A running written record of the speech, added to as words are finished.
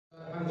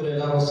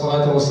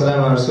والصلاة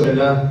والسلام على رسول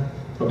الله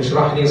رب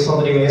اشرح لي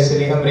صدري ويسر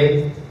لي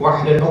أمري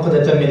واحلل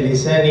عقدة من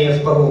لساني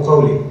يفقهوا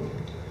قولي.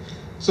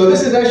 So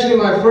this is actually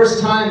my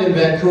first time in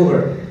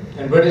Vancouver,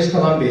 in British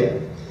Columbia.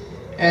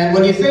 And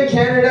when you think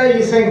Canada,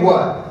 you think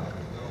what?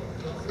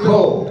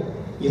 Cold.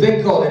 You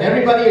think cold. And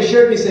everybody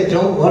assured me, said,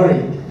 don't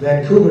worry,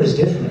 Vancouver is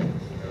different.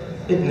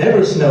 It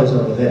never snows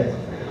over there.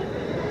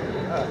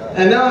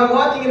 And now I'm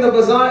walking in the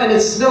bazaar and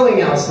it's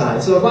snowing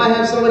outside. So if I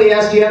have somebody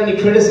ask, do you have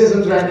any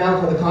criticisms right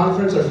now for the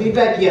conference or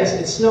feedback? Yes,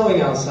 it's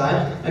snowing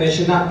outside and it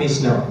should not be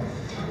snowing.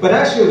 But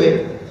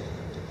actually,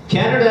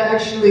 Canada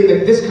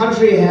this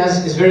country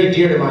is very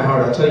dear to my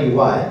heart. I'll tell you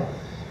why.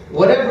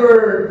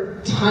 Whatever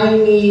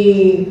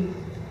tiny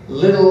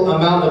little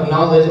amount of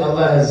knowledge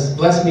Allah has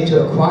blessed me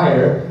to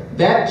acquire,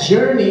 that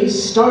journey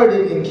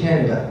started in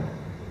Canada.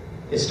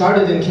 It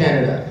started in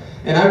Canada.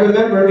 And I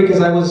remember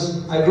because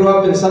I grew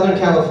up in Southern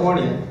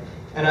California.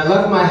 And I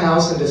left my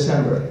house in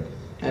December,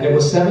 and it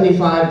was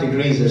 75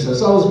 degrees or so.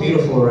 It's always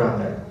beautiful around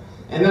there.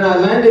 And then I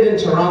landed in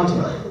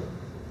Toronto,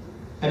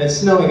 and it's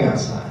snowing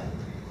outside.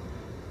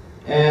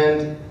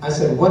 And I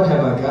said, what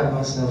have I got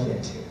myself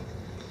into?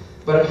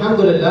 But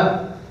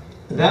alhamdulillah,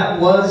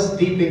 that was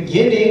the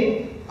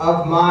beginning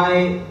of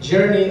my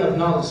journey of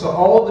knowledge. So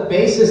all the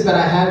basis that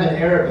I have in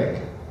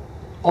Arabic,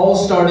 all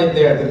started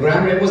there. The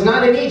grammar, it was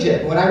not in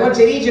Egypt. When I went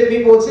to Egypt,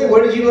 people would say,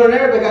 where did you learn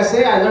Arabic? I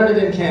say, I learned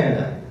it in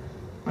Canada.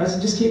 Right?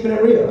 So just keeping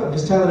it real. I'm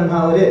just telling them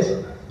how it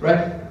is.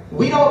 Right?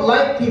 We don't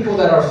like people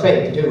that are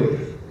fake, do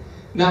we?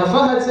 Now,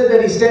 Fahad said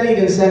that he studied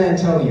in San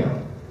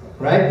Antonio.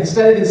 Right? He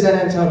studied in San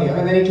Antonio,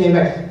 and then he came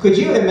back. Could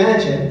you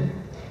imagine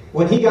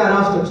when he got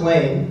off the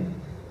plane,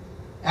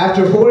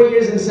 after 4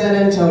 years in San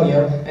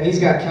Antonio, and he's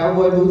got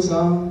cowboy boots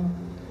on,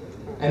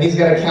 and he's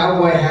got a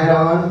cowboy hat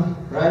on,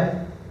 right?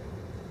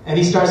 And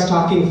he starts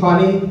talking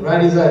funny,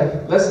 right? He's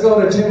like, let's go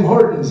to Tim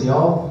Hortons,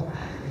 y'all.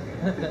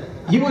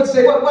 You would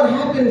say, what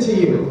happened to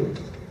you?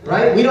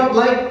 Right? We don't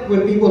like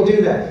when people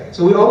do that.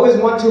 So we always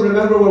want to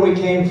remember where we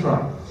came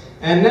from.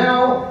 And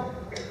now,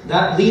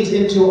 that leads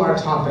into our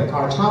topic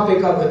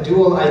of a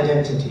dual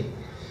identity.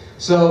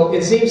 So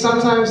it seems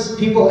sometimes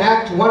people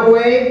act one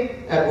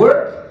way at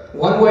work,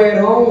 one way at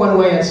home, one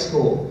way at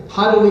school.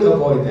 How do we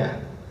avoid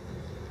that?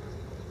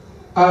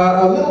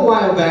 A little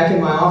while back in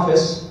my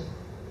office,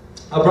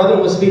 a brother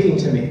was speaking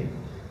to me.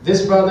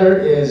 This brother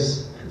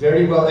is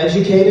very well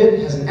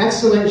educated, has an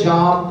excellent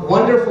job,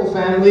 wonderful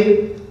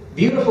family,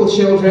 beautiful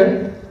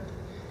children,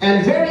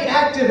 and very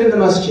active in the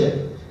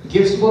masjid.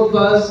 Gives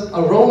khutbahs,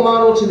 a role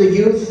model to the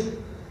youth.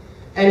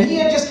 And he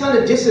had just kind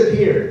of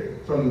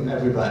disappeared from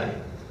everybody.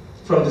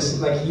 From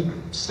this, like he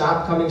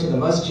stopped coming to the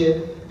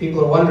masjid.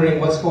 People are wondering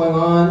what's going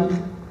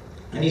on.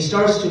 And he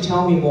starts to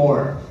tell me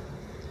more.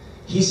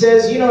 He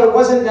says, it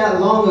wasn't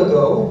that long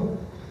ago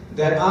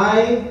that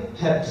I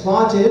had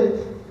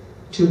plotted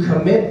to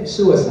commit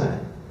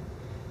suicide.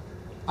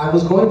 I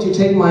was going to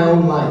take my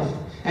own life.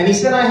 And he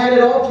said I had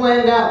it all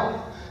planned out.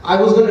 I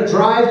was going to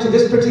drive to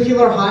this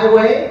particular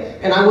highway,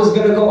 and I was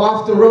going to go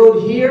off the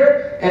road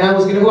here, and I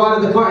was going to go out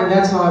of the car, and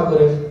that's how I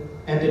would have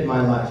ended my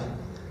life.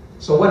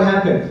 So what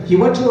happened? He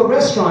went to a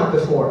restaurant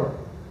before.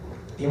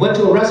 He went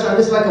to a restaurant,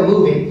 just like a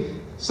movie.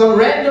 Some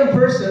random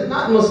person,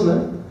 not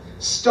Muslim,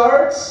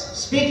 starts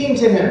speaking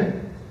to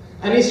him.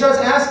 And he starts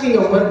asking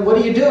him, what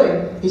are you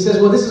doing? He says,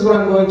 well, this is what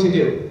I'm going to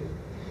do.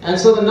 And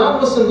so the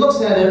non-Muslim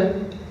looks at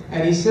him,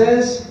 and he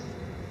says,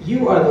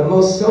 you are the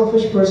most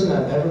selfish person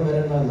I've ever met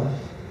in my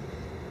life.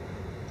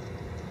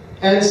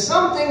 And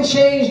something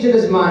changed in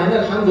his mind,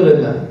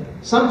 alhamdulillah.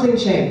 Something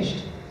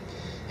changed.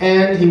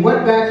 And he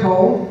went back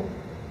home,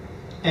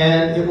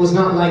 and it was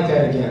not like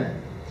that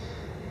again.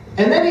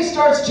 And then he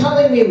starts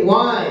telling me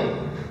why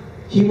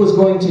he was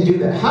going to do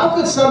that. How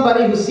could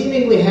somebody who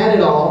seemingly had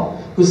it all,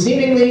 who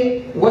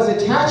seemingly was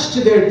attached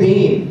to their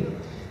deen,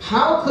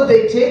 how could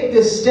they take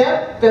this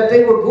step that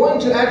they were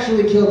going to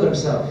actually kill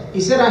themselves?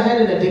 He said, I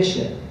had an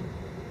addiction.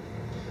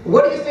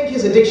 What do you think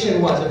his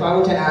addiction was, if I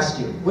were to ask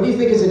you? What do you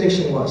think his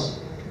addiction was?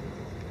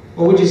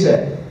 What would you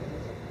say?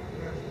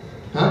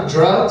 Huh?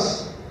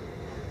 Drugs?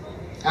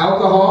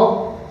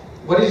 Alcohol?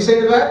 What did you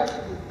say to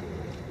that?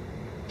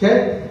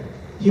 Okay?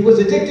 He was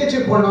addicted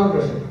to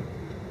pornography.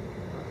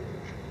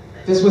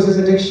 This was his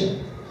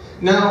addiction.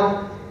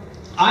 Now,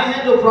 I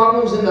handle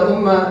problems in the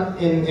ummah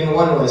in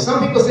one way.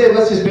 Some people say,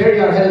 let's just bury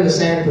our head in the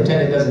sand and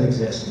pretend it doesn't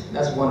exist.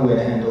 That's one way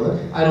to handle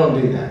it. I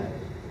don't do that.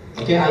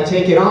 Okay? I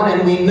take it on,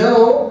 and we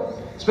know,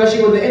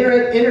 especially with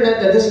the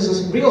internet, that this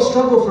is a real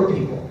struggle for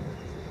people.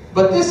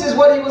 But this is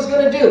what he was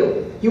going to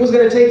do. He was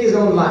going to take his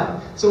own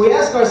life. So we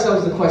ask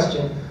ourselves the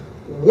question,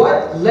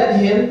 what led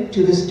him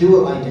to this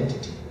dual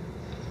identity?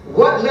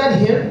 What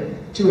led him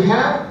to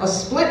have a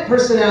split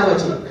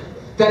personality?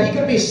 That he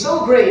could be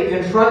so great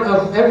in front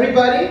of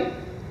everybody,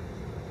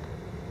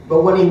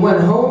 but when he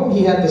went home,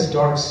 he had this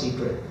dark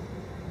secret.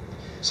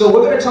 So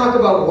we're going to talk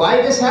about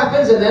why this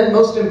happens, and then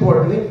most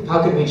importantly,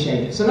 how can we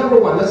change it? So number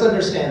one, let's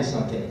understand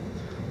something.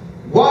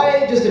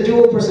 Why does the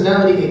dual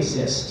personality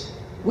exist?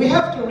 We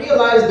have to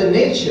realize the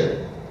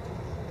nature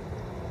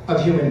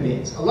of human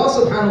beings. Allah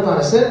subhanahu wa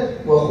ta'ala said,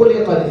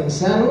 وَخُلِقَ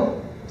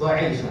الْإِنسَانُ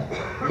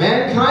ضعيفا.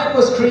 Mankind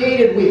was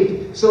created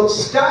weak. So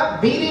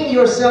stop beating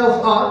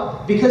yourself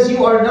up because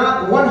you are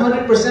not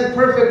 100%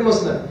 perfect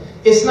Muslim.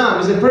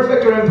 Islam, is it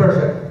perfect or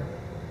imperfect?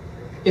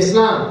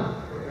 Islam,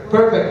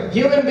 perfect.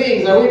 Human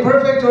beings, are we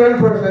perfect or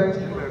imperfect?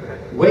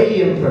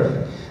 Way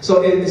imperfect.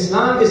 So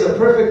Islam is a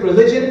perfect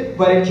religion,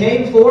 but it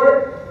came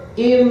for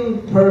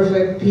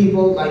imperfect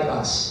people like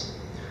us.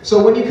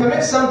 So when you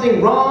commit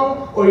something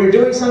wrong, or you're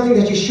doing something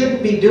that you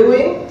shouldn't be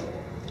doing,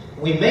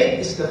 we make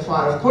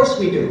istighfar. Of course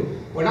we do.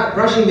 We're not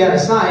brushing that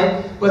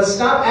aside, but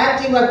stop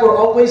acting like we're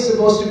always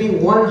supposed to be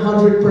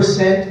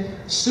 100%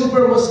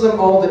 super Muslim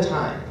all the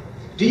time.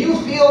 Do you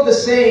feel the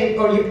same,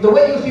 or the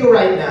way you feel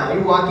right now?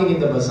 You're walking in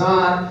the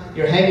bazaar,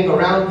 you're hanging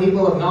around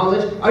people of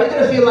knowledge. Are you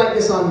going to feel like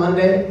this on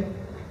Monday?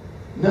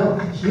 No.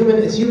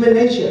 It's human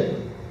nature.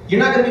 You're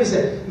not going to be the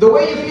same. The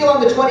way you feel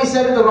on the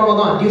 27th of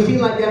Ramadan, do you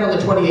feel like that on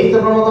the 28th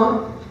of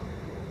Ramadan?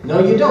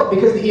 No, you don't,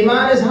 because the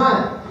iman is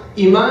high.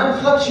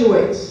 Iman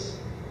fluctuates.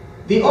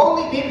 The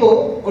only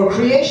people or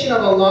creation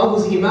of Allah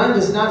whose iman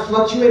does not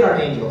fluctuate are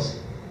angels.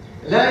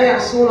 لا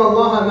يعصون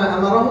الله ما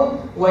أمرهم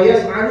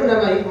ويفعلون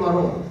ما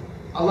يؤمرون.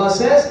 Allah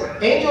says,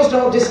 angels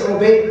don't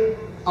disobey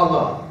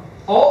Allah.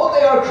 All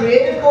they are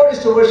created for is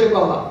to worship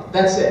Allah.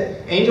 That's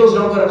it. Angels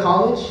don't go to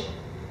college.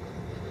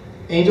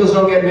 Angels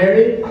don't get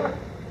married.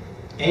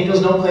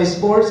 Angels don't play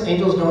sports.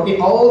 Angels don't eat.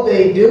 All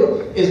they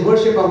do is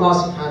worship Allah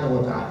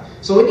subhanahu wa ta'ala.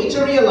 So we need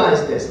to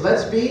realize this.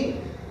 Let's be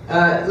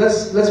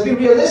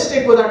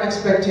realistic with our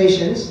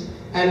expectations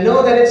and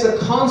know that it's a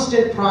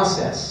constant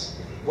process.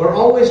 We're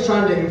always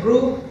trying to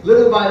improve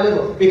little by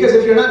little. Because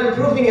if you're not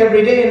improving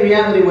every day, in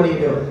reality, what are you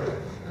doing?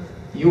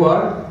 You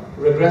are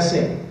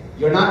regressing.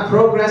 You're not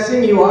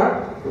progressing, you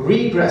are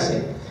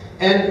regressing.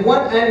 And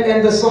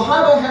the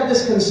Sahaba had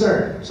this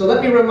concern. So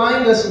let me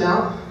remind us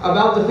now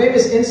about the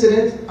famous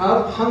incident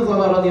of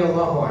Hanzala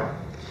radiallahu anhu.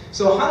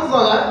 So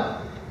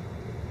Hanzala,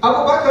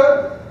 Abu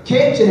Bakr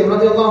came to him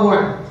radiallahu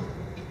anhu.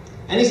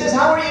 And he says,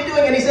 how are you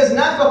doing? And he says,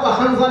 nafaqa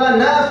Hanzala,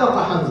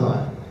 nafaqa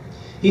Hanzala.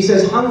 He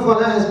says,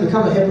 Hanzala has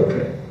become a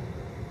hypocrite.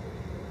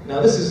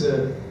 Now this is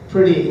a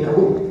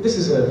this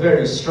is a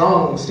very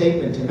strong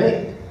statement to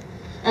make.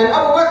 And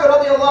Abu Bakr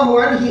radiallahu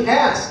anhu, he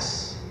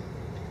asks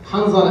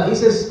Hanzala, he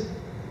says,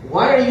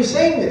 why are you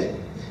saying this?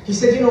 He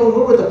said, when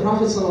we're with the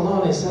Prophet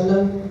sallallahu alaihi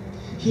wasallam,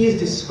 he is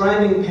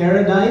describing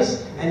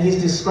paradise and he's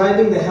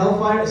describing the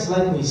hellfire. It's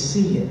like we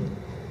see it.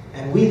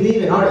 And we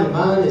leave and our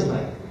iman is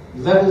like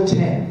level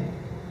 10.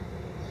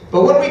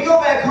 But when we go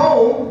back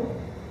home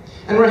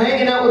and we're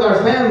hanging out with our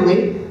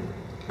family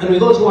and we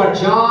go to our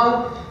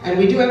job and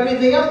we do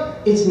everything else,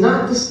 it's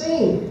not the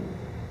same.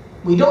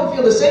 We don't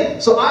feel the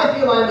same. So I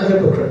feel I'm a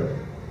hypocrite.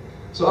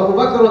 So Abu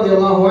Bakr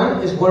radiallahu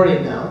anhu is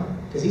worried now,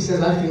 because he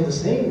says, I feel the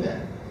same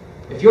then.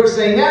 If you're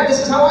saying that, this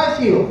is how I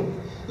feel.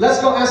 Let's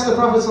go ask the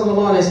Prophet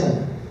sallallahu alaihi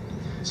wasallam.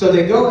 So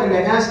they go and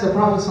they ask the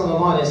Prophet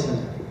sallallahu alaihi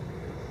wasallam.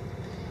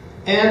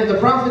 And the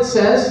Prophet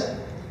says,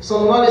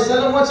 sallallahu alaihi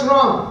wasallam, what's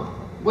wrong?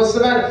 What's the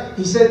matter?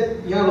 He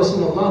said, Ya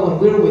Rasulullah, when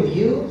we're with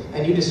you,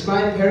 and you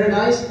describe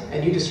paradise,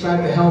 and you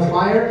describe the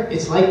hellfire,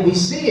 it's like we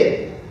see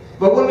it.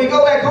 But when we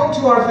go back home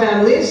to our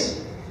families,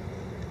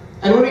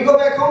 and when we go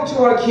back home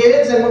to our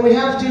kids, and when we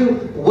have to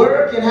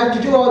work and have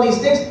to do all these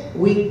things,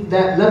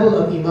 that level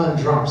of iman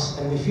drops,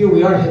 and we feel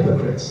we are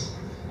hypocrites.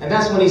 And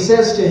that's when he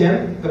says to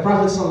him, the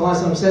Prophet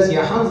ﷺ says,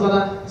 Ya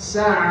Hanzala,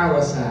 sa'a wa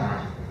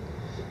sa'a.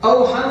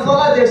 Oh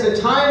Hanzala, there's a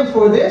time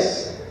for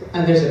this,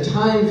 and there's a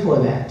time for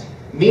that.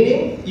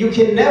 Meaning, you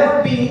can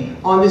never be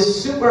on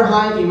this super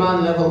high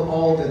iman level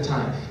all the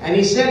time. And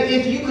he said,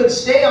 if you could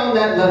stay on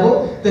that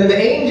level, then the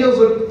angels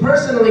would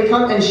personally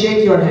come and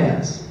shake your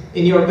hands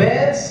in your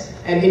beds,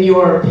 and in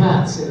your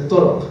paths, in the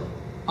turuq,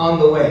 on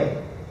the way.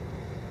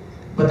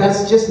 But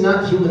that's just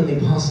not humanly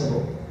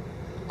possible.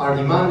 Our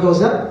iman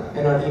goes up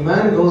and our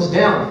iman goes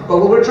down. But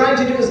what we're trying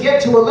to do is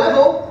get to a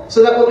level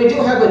so that when we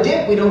do have a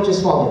dip, we don't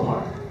just fall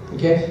apart.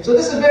 Okay? So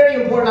this is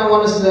very important. I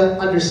want us to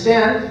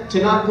understand, to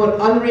not put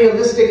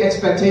unrealistic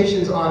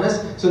expectations on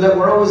us so that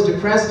we're always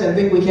depressed and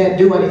think we can't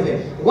do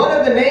anything. One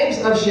of the names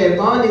of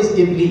shaitan is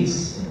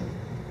Iblis.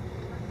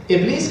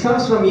 Iblis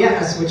comes from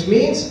ya'as, which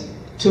means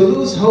to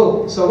lose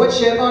hope. So what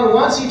shaitan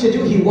wants you to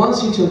do, he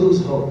wants you to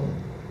lose hope.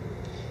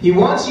 He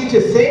wants you to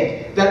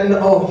think that,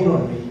 oh, you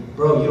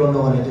don't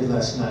know what I did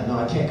last night. No,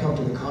 I can't come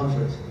to the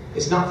conference.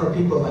 It's not for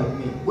people like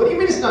me. What do you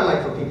mean it's not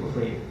like for people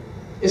for you?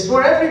 It's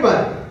for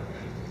everybody.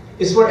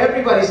 It's for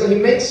everybody. So he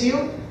makes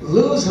you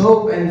lose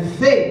hope and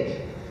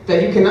think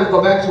that you cannot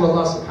go back to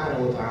Allah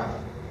subhanahu wa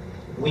ta'ala.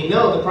 We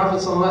know the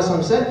Prophet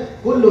ﷺ said,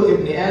 كُلُّ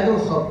إِبْنِ آدَمْ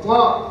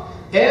خَطَّاء.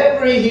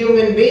 Every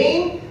human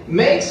being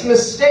makes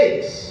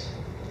mistakes.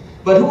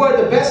 But who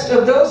are the best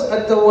of those?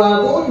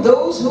 At-tawwabun,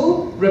 those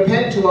who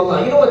repent to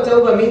Allah. You know what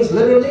tawbah means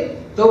literally?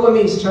 Tawbah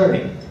means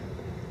turning.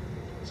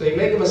 So you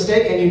make a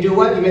mistake and you do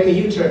what? You make a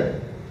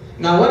U-turn.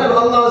 Now one of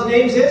Allah's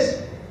names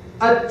is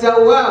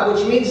At-Tawwab,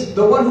 which means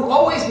the one who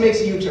always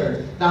makes a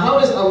U-turn. Now how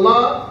does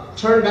Allah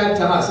turn back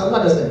to us?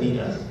 Allah doesn't need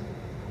us.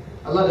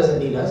 Allah doesn't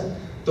need us.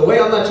 The way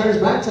Allah turns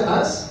back to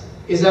us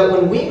is that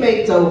when we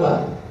make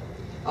tawbah,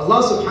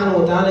 Allah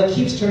subhanahu wa ta'ala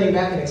keeps turning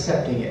back and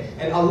accepting it.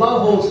 And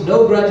Allah holds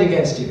no grudge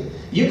against you.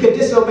 You could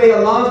disobey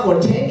Allah for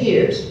 10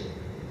 years.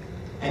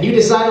 And you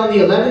decide on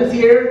the 11th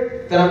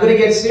year that I'm going to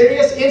get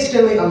serious,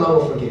 instantly Allah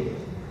will forgive you.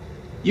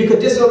 You could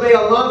disobey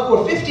Allah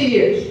for 50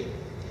 years.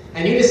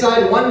 And you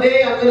decide one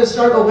day I'm going to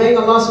start obeying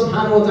Allah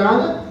subhanahu wa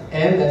ta'ala,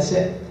 and that's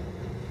it.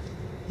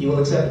 He will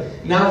accept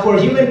it. Now for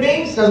human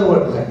beings, it doesn't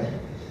work like that.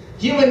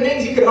 Human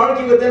beings, you could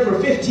argue with them for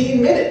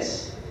 15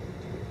 minutes.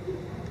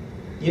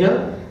 You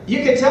know?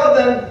 You could tell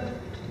them,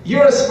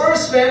 you're a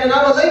Spurs fan and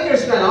I'm a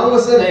Lakers fan. All of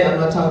a sudden, hey, I'm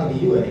not talking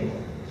to you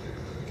anymore.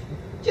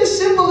 Just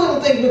simple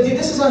little things with you.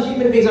 This is how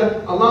human beings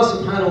are. Allah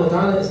subhanahu wa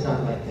ta'ala is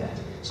not like that.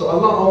 So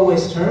Allah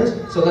always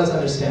turns, so let's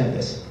understand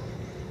this.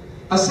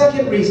 A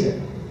second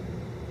reason,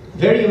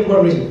 very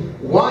important reason,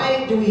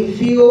 why do we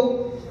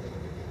feel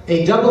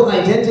a double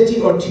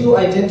identity or two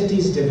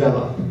identities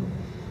develop?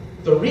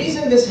 The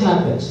reason this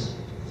happens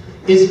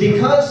is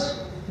because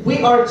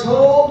we are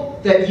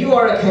told that you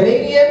are a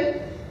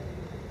Canadian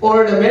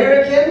or an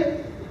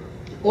American,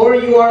 or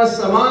you are a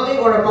Somali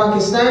or a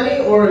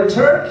Pakistani or a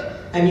Turk,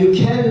 and you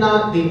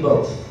cannot be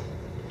both.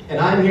 And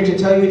I'm here to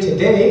tell you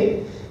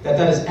today that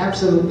that is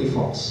absolutely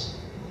false.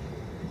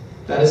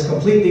 That is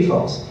completely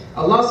false.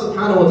 Allah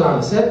subhanahu wa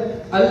ta'ala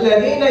said,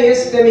 الَّذِينَ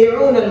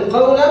يَسْتَمِعُونَ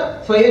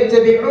الْقَوْلَ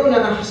فَيَتَّبِعُونَ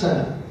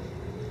أَحْسَنَ.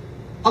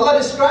 Allah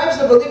describes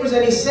the believers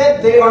and He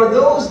said they are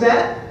those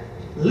that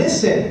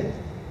listen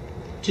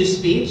to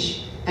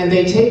speech and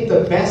they take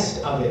the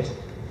best of it.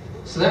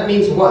 So that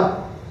means what?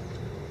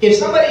 If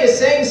somebody is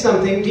saying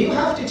something, do you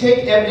have to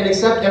take and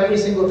accept every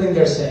single thing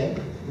they're saying?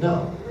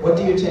 No. What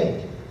do you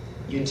take?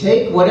 You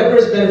take whatever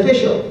is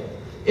beneficial.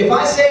 If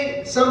I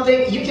say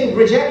something, you can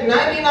reject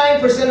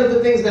 99% of the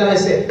things that I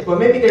say, but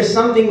maybe there's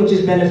something which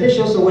is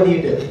beneficial, so what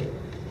do?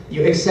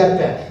 You accept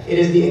that. It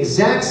is the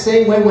exact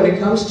same way when it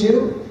comes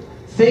to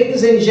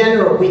things in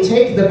general. We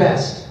take the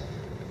best.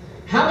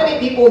 How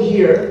many people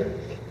here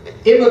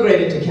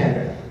immigrated to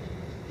Canada?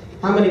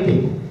 How many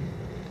people?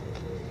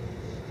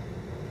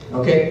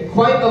 Okay,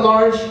 quite a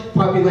large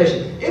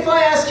population. If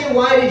I ask you,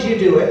 why did you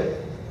do it?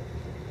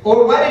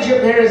 Or why did your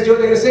parents do it?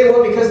 They're going to say,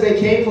 well, because they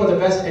came for the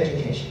best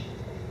education.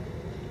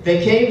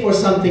 They came for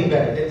something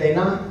better, did they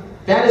not?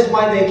 That is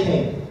why they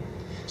came.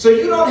 So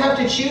you don't have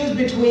to choose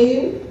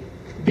between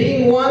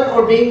being one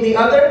or being the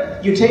other.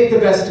 You take the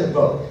best of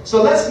both.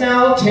 So let's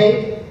now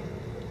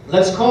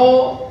let's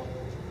call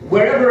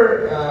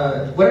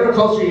whatever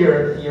culture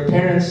your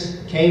parents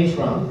came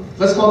from,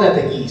 let's call that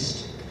the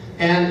East.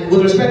 And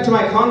with respect to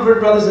my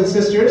convert brothers and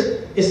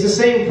sisters, it's the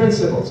same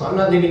principle. So I'm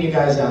not leaving you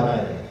guys out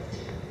either.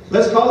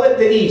 Let's call it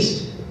the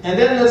East. And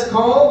then let's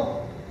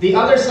call the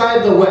other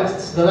side the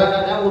West. So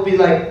that will be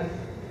like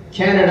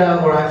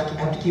Canada, or I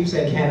have to keep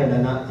saying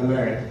Canada, not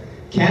America.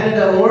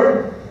 Canada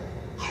or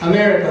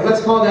America.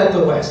 Let's call that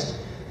the West.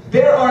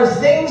 There are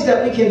things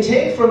that we can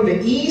take from the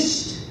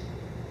East,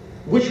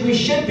 which we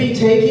should be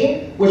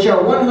taking, which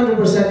are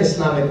 100%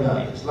 Islamic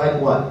values. Like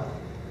what?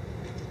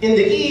 In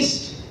the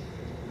East,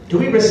 do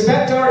we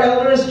respect our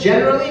elders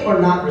generally or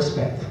not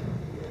respect them?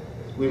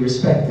 We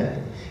respect them.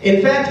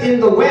 In fact, in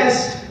the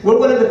West, we're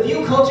one of the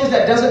few cultures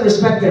that doesn't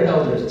respect their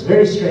elders. It's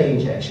very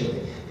strange, actually.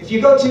 If you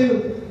go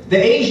to the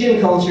Asian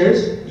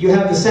cultures, you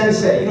have the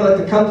sensei. You know, like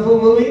the Kung Fu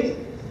movies?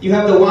 You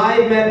have the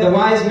wise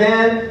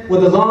man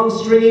with the long,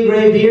 stringy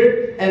gray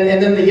beard, and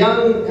then the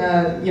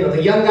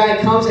young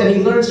guy comes and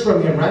he learns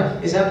from him,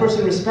 right? Is that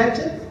person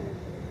respected?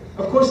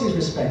 Of course he's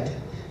respected.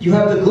 You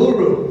have the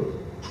guru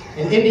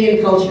in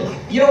Indian culture.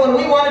 You know, when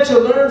we wanted to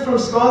learn from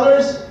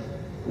scholars,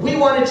 we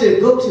wanted to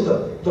go to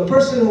the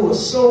person who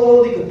was so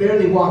old he could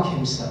barely walk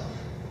himself.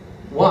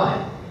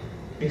 Why?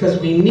 Because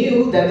we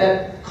knew that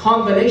that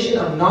combination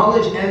of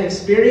knowledge and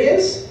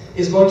experience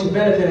is going to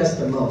benefit us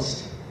the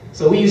most.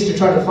 So we used to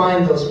try to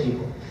find those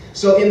people.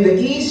 So in the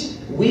East,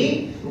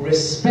 we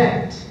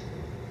respect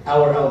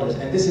our elders.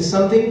 And this is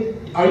something,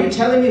 are you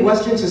telling me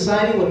Western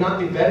society would not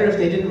be better if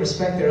they didn't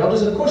respect their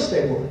elders? Of course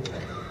they would.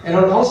 And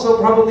also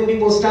probably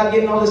people will stop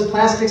getting all this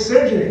plastic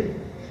surgery.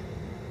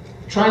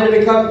 Trying to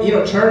become,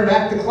 turn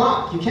back the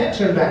clock. You can't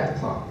turn back the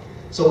clock.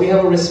 So we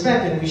have a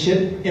respect and we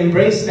should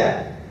embrace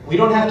that. We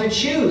don't have to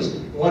choose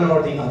one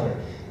or the other.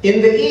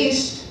 In the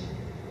East,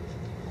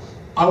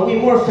 are we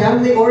more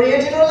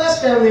family-oriented or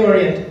less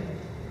family-oriented?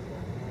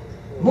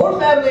 More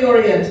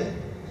family-oriented.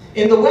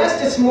 In the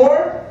West,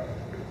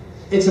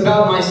 it's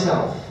about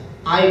myself.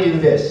 I do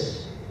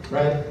this,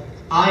 right?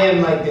 I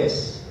am like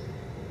this.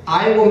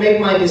 I will make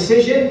my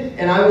decision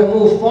and I will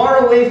move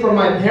far away from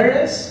my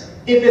parents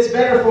if it's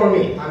better for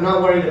me. I'm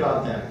not worried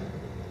about them.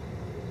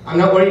 I'm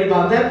not worried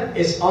about them.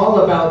 It's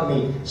all about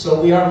me.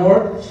 So we are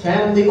more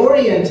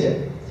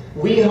family-oriented.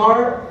 We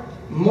are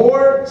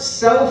more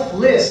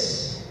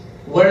selfless.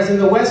 Whereas in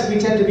the West, we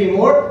tend to be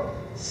more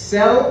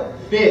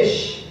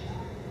selfish.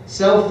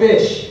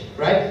 Selfish,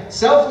 right?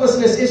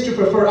 Selflessness is to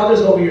prefer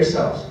others over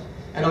yourselves.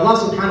 And Allah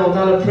subhanahu wa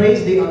ta'ala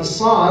praised the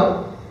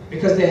Ansar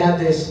because they had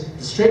this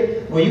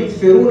strict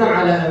وَيُؤْثِرُونَ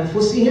عَلَى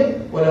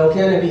أَنفُسِهِمْ وَلَوْ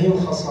كَانَ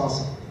بِهِمْ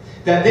خَصَاصًا.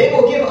 That they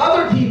will give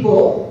other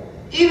people,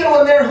 even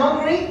when they're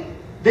hungry,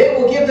 they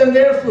will give them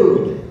their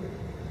food.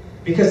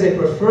 Because they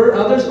prefer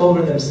others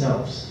over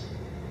themselves.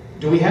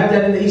 Do we have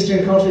that in the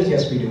Eastern cultures?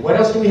 Yes, we do. What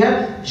else do we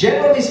have?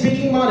 Generally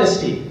speaking,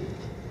 modesty.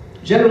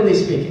 Generally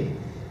speaking.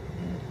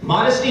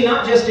 Modesty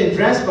not just in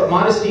dress, but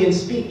modesty in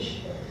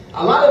speech.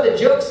 A lot of the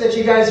jokes that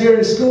you guys hear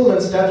in school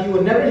and stuff, you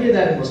would never hear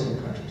that in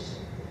Muslim countries.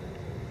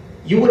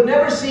 You would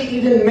never see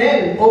even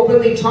men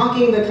openly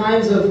talking the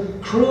kinds of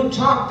crude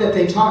talk that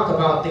they talk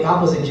about the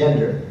opposite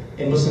gender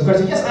in Muslim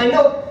countries. Yes, I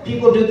know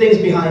people do things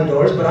behind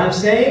doors, but I'm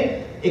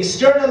saying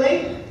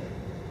externally,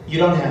 you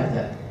don't have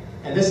that.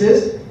 And this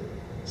is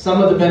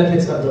some of the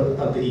benefits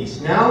of the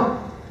East.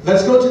 Now,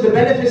 let's go to the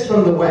benefits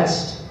from the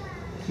West.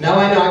 Now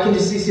I know I can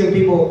just see some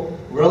people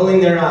rolling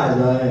their eyes.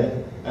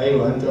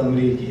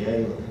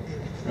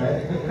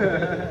 Right?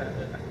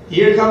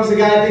 Here comes the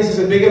guy who thinks he's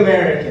a big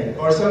American.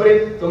 Or somebody,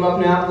 tum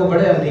apne aap ko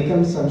bade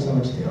American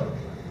samajhte ho.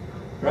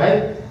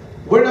 Right?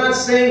 We're not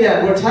saying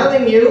that. We're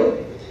telling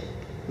you,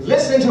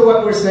 listen to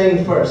what we're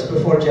saying first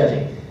before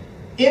judging.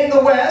 In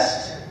the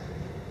West,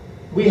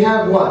 we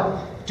have what?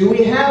 Do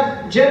we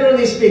have,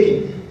 generally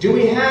speaking, do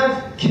we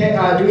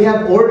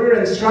have order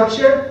and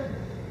structure?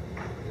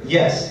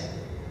 Yes.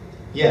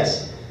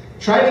 Yes.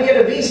 Try to get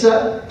a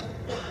visa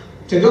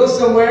to go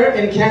somewhere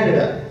in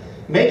Canada.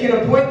 Make an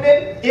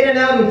appointment, in and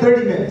out in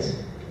 30 minutes.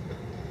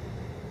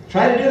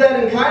 Try to do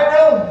that in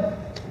Cairo,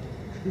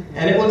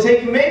 and it will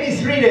take you maybe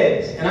 3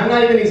 days. And I'm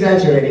not even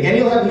exaggerating. And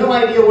you'll have no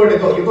idea where to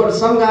go. You go to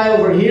some guy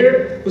over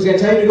here, who's going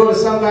to tell you to go to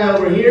some guy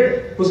over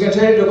here, who's going to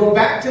tell you to go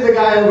back to the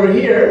guy over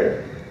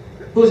here,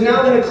 who's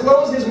now going to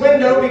close his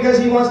window because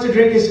he wants to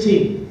drink his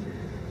tea.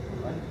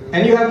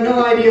 And you have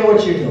no idea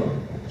what you're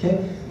doing.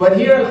 Okay? But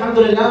here,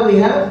 alhamdulillah, we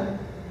have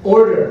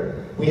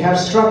order. We have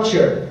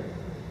structure.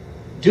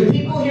 Do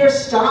people here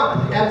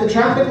stop at the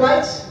traffic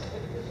lights?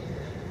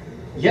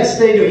 Yes,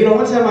 they do. You know,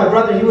 one time my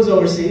brother, he was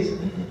overseas,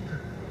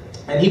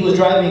 and he was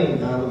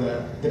driving,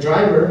 the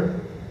driver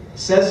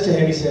says to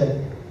him, he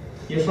said,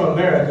 "You're from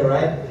America,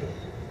 right?"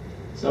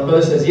 So my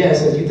brother says, "Yeah." He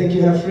says, "You think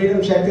you have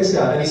freedom? Check this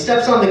out." And he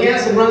steps on the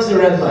gas and runs the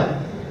red light.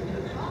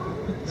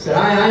 He said,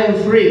 I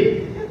am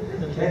free.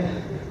 Okay?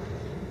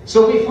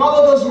 So we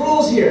follow those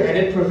rules here, and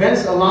it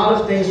prevents a lot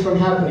of things from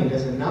happening,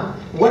 does it not?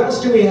 What else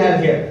do we have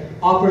here?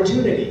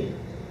 Opportunity.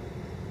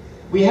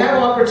 We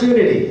have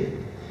opportunity.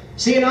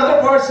 See, in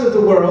other parts of the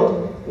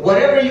world,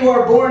 whatever you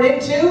are born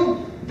into,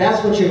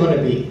 that's what you're going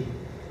to be.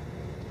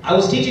 I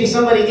was teaching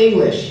somebody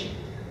English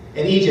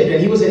in Egypt,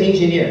 and he was an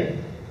engineer.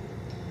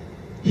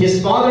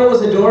 His father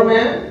was a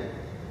doorman,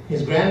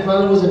 his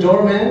grandfather was a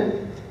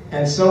doorman,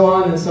 and so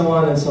on and so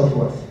on and so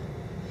forth.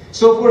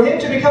 So for him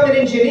to become an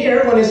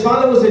engineer when his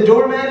father was a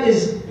doorman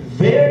is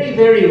very,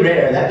 very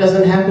rare. That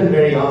doesn't happen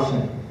very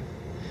often.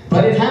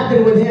 But it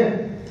happened with him.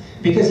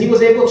 Because he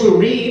was able to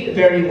read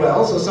very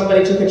well, so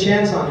somebody took a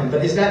chance on him.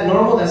 But is that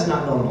normal? That's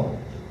not normal.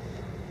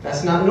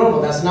 That's not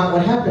normal. That's not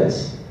what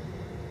happens.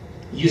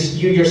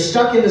 You're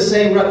stuck in the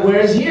same rut.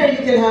 Whereas here you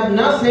can have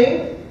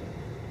nothing,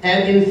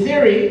 and in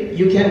theory,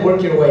 you can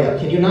work your way up.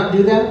 Can you not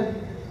do that?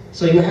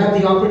 So you have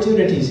the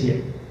opportunities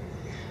here.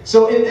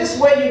 So in this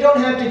way, you don't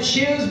have to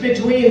choose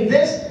between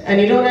this,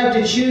 and you don't have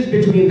to choose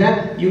between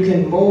that. You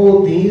can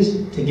mold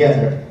these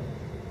together.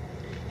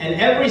 And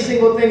every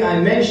single thing I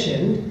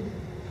mentioned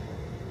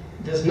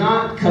does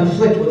not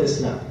conflict with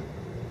Islam.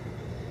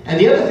 And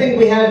the other thing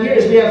we have here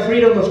is we have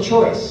freedom of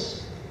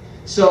choice.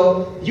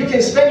 So you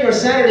can spend your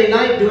Saturday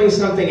night doing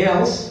something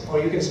else,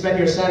 or you can spend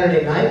your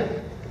Saturday night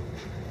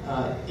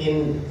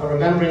in a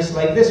remembrance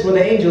like this where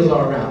the angels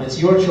are around. It's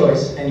your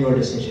choice and your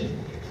decision.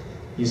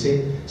 You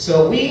see?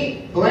 So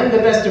we blend the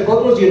best of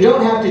both worlds. You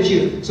don't have to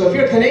choose. So if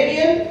you're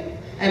Canadian,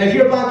 and if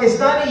you're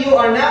Pakistani, you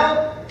are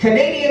now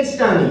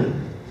Canadian-stani.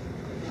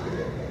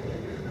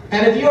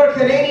 And if you are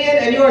Canadian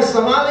and you are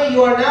Somali,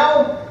 you are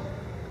now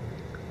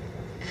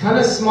kind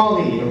of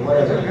Somali or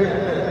whatever.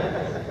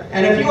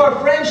 And if you are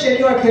French and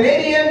you are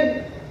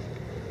Canadian,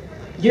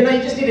 you know,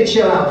 you just need to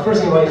chill out.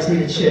 First of all, you just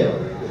need to chill.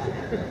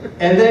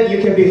 And then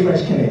you can be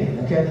French-Canadian,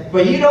 okay?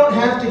 But you don't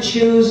have to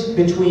choose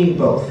between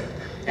both.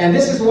 And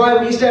this is why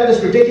we used to have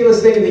this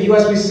ridiculous thing in the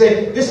US. We used to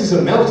say, this is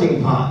a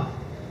melting pot.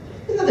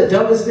 Isn't that the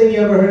dumbest thing you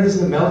ever heard? This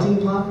is a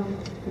melting pot?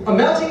 A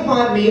melting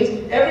pot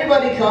means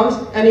everybody comes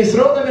and you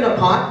throw them in a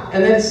pot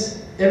and then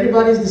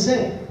everybody's the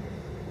same.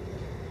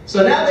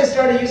 So now they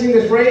started using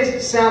the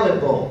phrase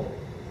salad bowl.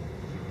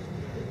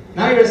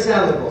 Now you're a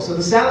salad bowl. So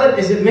the salad,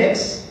 is it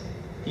mixed?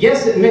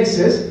 Yes, it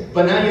mixes,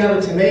 but now you have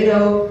a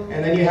tomato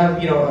and then you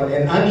have, you know,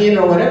 an onion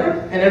or whatever,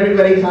 and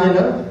everybody kind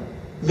of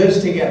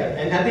lives together.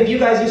 And I think you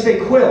guys, you say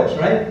quilt,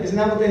 right? Isn't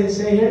that what they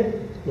say here?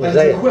 Like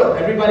it's a quilt.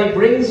 Everybody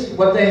brings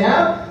what they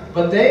have,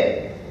 but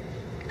they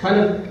kind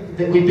of,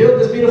 we build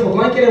this beautiful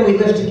blanket and we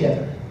live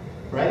together,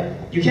 right?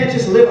 You can't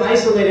just live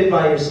isolated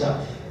by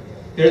yourself.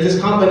 There's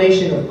this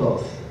combination of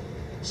both.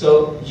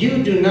 So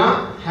you do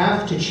not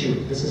have to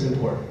choose. This is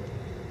important.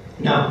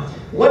 Now,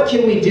 what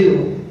can we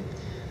do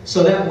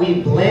so that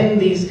we blend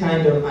these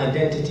kind of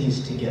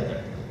identities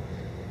together?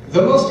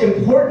 The most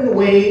important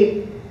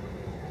way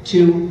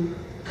to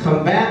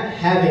combat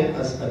having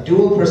a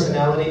dual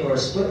personality or a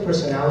split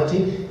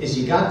personality is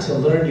you got to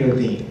learn your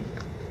deen.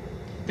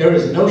 There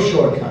is no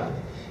shortcut.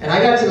 And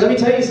let me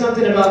tell you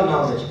something about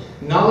knowledge.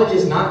 Knowledge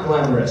is not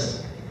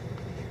glamorous.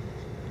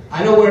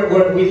 I know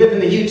we live in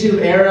the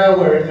YouTube era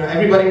where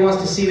everybody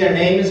wants to see their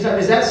name and stuff.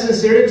 Is that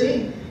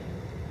sincerity?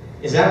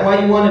 Is that why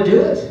you want to do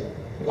it?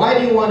 Why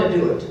do you want to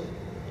do it?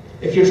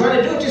 If you're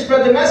trying to do it to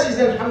spread the message,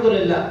 then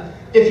alhamdulillah.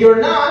 If you're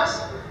not,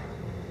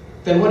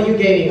 then what are you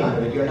gaining out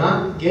of it? You're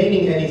not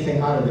gaining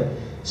anything out of it.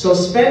 So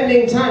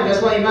spending time,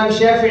 that's why Imam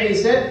Shafi'i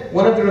said,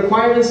 one of the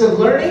requirements of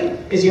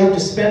learning is you have to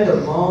spend a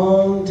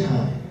long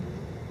time.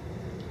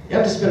 You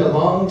have to spend a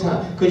long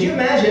time. Could you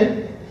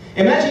imagine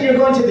you're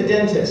going to the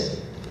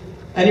dentist,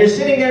 and you're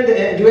sitting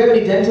there, do we have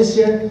any dentists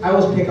here? I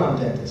always pick on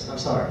dentists, I'm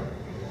sorry.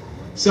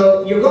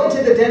 So you're going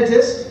to the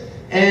dentist,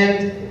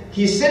 and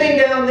he's sitting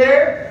down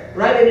there,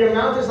 right, and your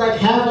mouth is like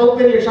half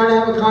open, you're trying to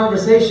have a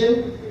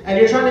conversation, and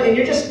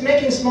you're just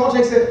making small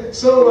talk.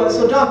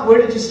 So doc, where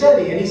did you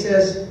study? And he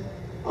says,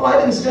 oh, I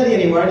didn't study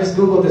anywhere, I just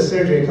Googled the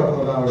surgery a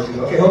couple of hours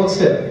ago. Okay, hold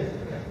still.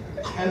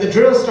 And the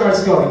drill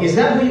starts going. Is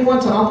that who you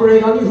want to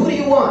operate on you? Who do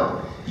you want?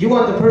 You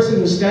want the person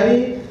who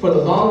studied for the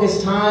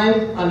longest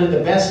time under the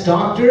best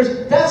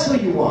doctors? That's who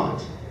you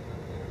want.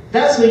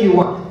 That's who you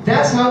want.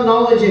 That's how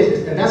knowledge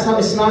is. And that's how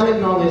Islamic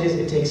knowledge is.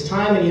 It takes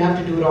time and you have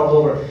to do it all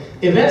over.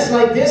 Events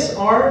like this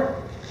are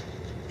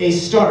a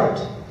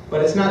start,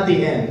 but it's not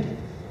the end.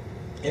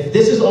 If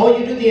this is all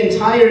you do the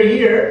entire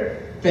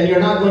year, then you're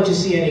not going to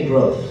see any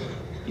growth.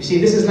 You see,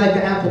 this is like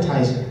the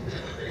appetizer.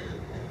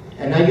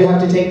 And now you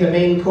have to take the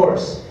main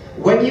course.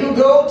 When you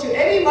go to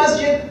any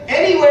masjid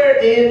anywhere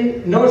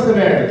in North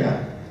America,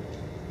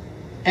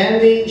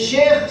 and the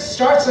sheikh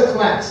starts a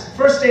class,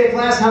 first day of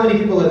class, how many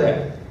people are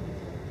there?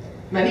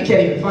 Man, you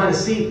can't even find a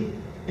seat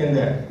in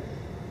there.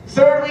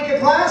 Third week of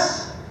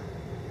class,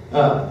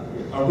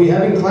 are we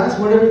having class?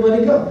 Where'd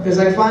everybody go? There's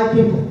like 5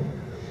 people.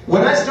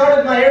 When I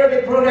started my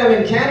Arabic program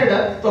in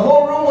Canada, the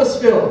whole room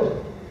was filled.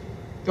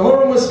 The whole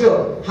room was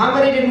filled. How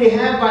many did we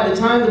have by the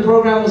time the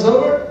program was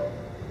over?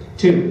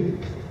 2.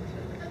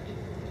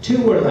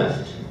 2 were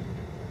left.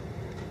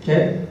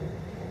 Okay?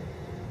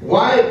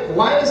 Why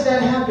does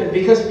that happen?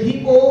 Because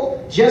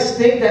people just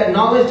think that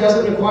knowledge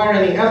doesn't require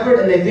any effort,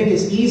 and they think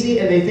it's easy,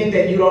 and they think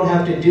that you don't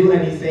have to do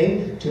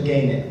anything to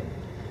gain it.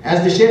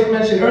 As the Shaykh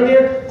mentioned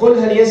earlier, قُلْ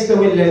هَلْ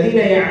يَسْتَوِي الَّذِينَ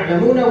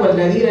يَعْلَمُونَ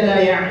وَالَّذِينَ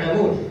لَا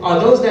يَعْلَمُونَ. Are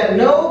those that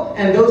know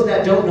and those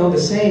that don't know the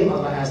same?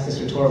 Allah asked this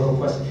rhetorical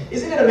question.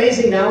 Isn't it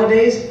amazing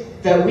nowadays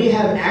that we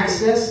have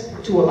access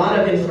to a lot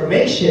of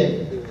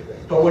information,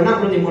 but we're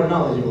not really more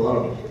knowledgeable,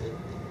 are we?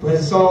 But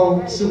it's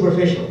all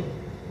superficial.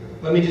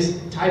 Let me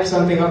just type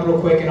something up real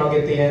quick and I'll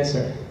get the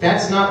answer.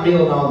 That's not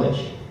real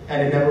knowledge,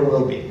 and it never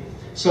will be.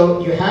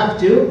 So you have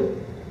to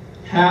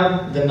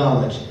have the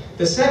knowledge.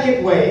 The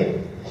second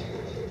way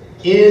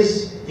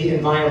is the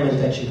environment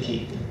that you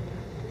keep.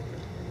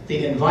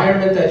 The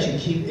environment that you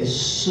keep is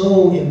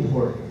so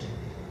important.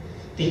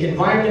 The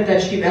environment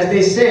that you keep, as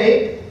they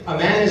say, a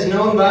man is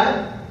known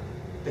by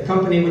the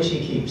company which he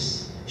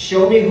keeps.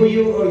 Show me who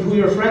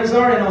your friends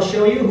are, and I'll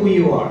show you who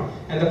you are.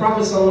 And the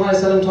Prophet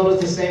ﷺ told us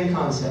the same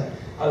concept.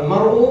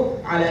 Al-mar'u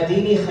ala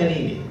dini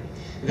khalili.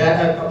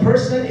 That a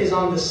person is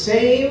on the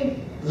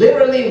same,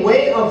 literally,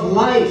 way of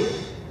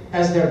life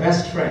as their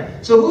best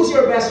friend. So who's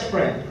your best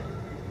friend?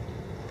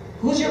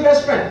 Who's your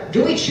best friend?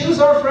 Do we choose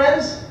our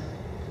friends?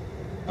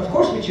 Of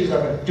course we choose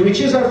our friends. Do we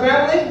choose our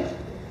family?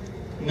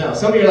 No.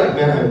 Some of you are like,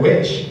 man, I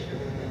wish.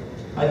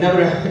 I'd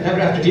never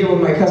have to deal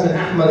with my cousin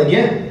Ahmad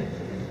again.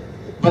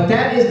 But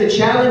that is the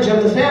challenge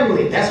of the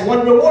family. That's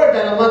one reward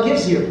that Allah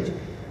gives you.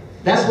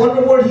 That's one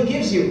reward He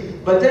gives you.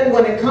 But then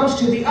when it comes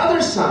to the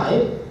other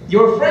side,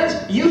 your friends,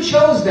 you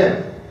chose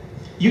them.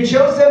 You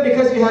chose them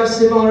because you have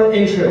similar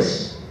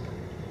interests.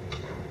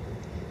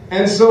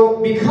 And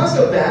so because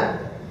of that,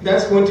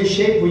 that's going to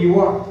shape who you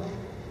are.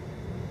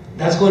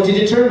 That's going to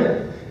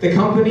determine the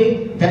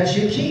company that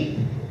you keep.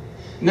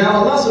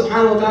 Now Allah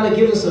subhanahu wa ta'ala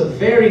gives us a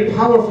very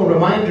powerful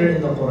reminder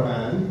in the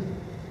Qur'an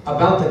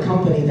about the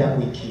company that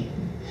we keep.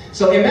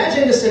 So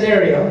imagine the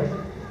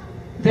scenario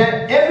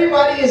that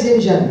everybody is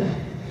in Jannah.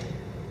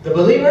 The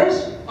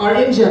believers are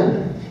in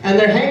Jannah and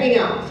they're hanging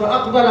out.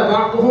 فَأَقْبَلَ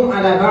بَعْضُهُمْ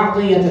عَلَى بَعْضٍ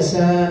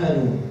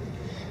يَتَسَاءَلُونَ.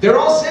 They're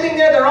all sitting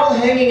there, they're all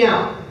hanging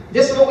out.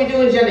 This is what we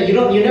do in Jannah.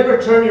 You never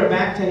turn your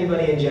back to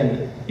anybody in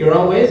Jannah. You're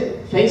always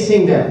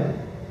facing them.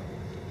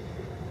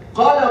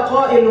 قَالَ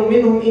قَائِلٌ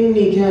مِّنْهُمْ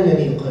إِنِّي كَانَ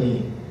لِي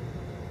قَرِينٌ.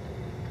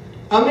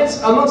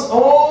 Amongst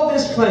all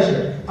this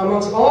pleasure,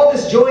 amongst all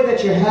this joy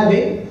that you're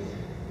having,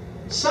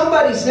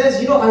 somebody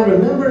says, I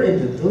remember in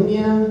the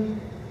dunya,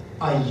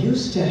 I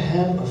used to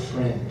have a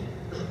friend.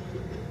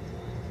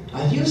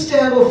 I used to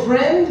have a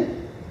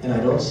friend, and I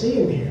don't see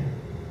him here.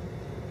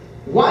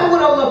 Why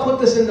would Allah put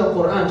this in the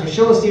Qur'an? To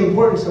show us the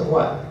importance of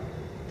what?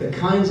 The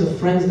kinds of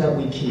friends that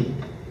we keep.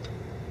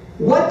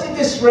 What did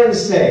this friend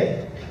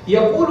say?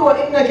 يَقُولُ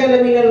وَإِنَّكَ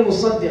لَمِنَ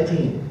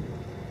الْمُصَدِّقِينَ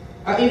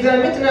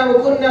أَإِذَا مِتْنَا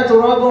وَكُنَّا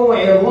تُرَابًا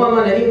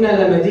وَعِظَامًا أَإِنَّا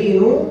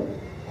لَمَدِينُونَ.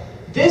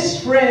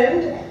 This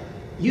friend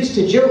used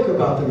to joke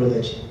about the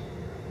religion.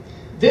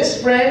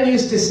 This friend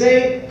used to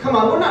say, come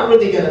on, we're not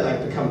really going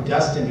to become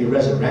dust and be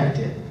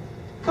resurrected.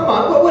 Come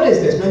on, what is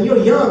this, man? You're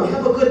young,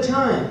 have a good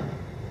time.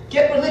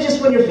 Get religious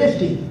when you're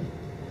 50.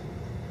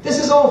 This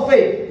is all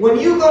fake. When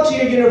you go to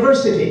your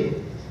university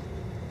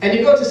and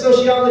you go to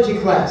sociology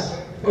class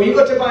or you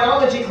go to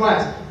biology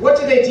class, what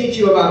do they teach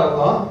you about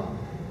Allah?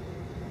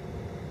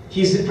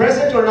 He's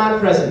present or not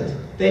present?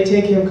 They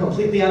take him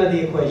completely out of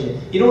the equation.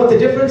 You know what the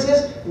difference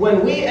is?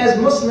 When we as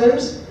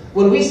Muslims,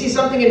 when we see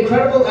something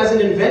incredible as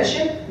an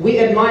invention, we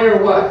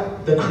admire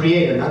what? The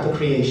creator, not the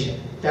creation.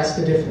 That's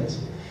the difference.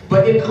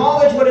 But in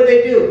college, what do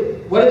they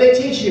do? What do they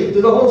teach you?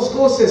 Through the whole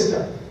school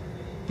system.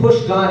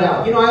 Push God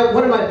out. You know,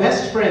 one of my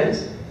best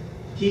friends,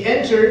 he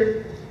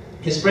entered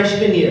his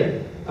freshman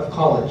year of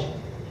college,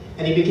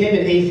 and he became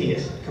an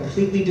atheist,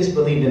 completely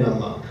disbelieved in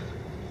Allah.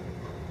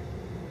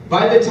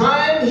 By the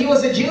time he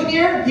was a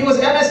junior, he was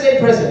MSA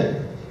president.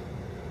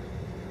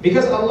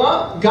 Because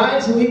Allah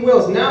guides who He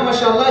wills. Now,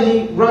 mashallah,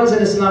 he runs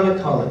an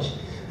Islamic college.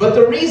 But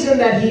the reason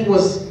that he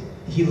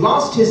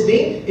lost his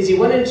deen is he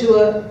went into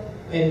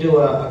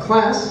a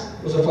class,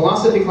 it was a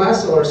philosophy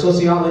class or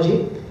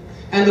sociology,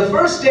 and the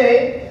first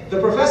day, the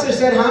professor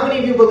said, how many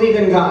of you believe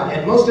in God?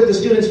 And most of the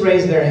students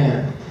raised their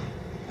hand.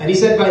 And he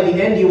said, by the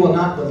end you will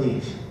not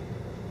believe.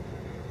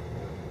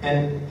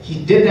 And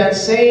he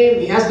asked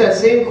that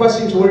same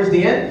question towards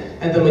the end,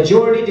 and the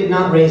majority did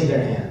not raise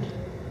their hand.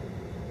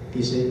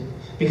 You see?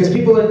 Because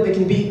people, they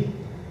can be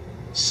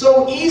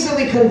so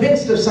easily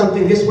convinced of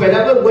something this way,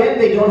 that way, when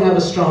they don't have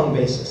a strong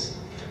basis.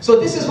 So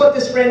this is what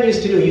this friend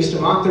used to do. He used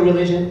to mock the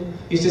religion,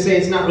 used to say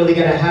it's not really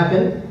going to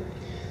happen.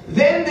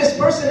 Then this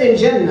person in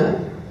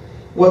Jannah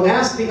will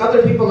ask the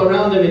other people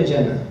around him in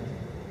Jannah,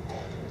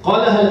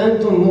 قَالَ هَلْ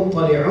أَنْتُمْ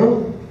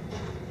مُطَّلِعُونَ?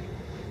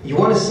 You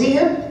want to see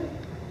him?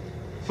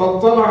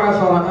 فَاطَّلَعَ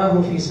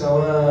فَرَآهُ فِي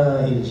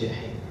سَوَاءِ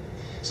الْجَحِيمِ.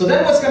 So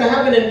then what's going to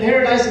happen in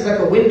paradise is like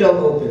a window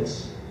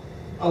opens.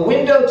 A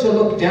window to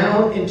look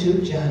down into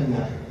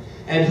Jahannam.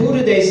 And who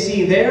do they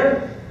see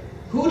there?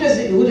 Who does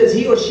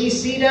he or she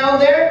see down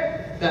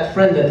there? That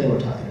friend that they were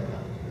talking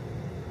about.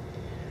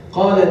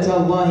 قَالَ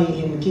تَاللَّهِ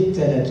إِن كِدْتَ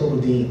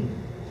لَتُرْدِينَ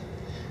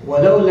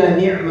وَلَوْلَا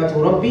نِعْمَةُ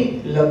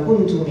رَبِّي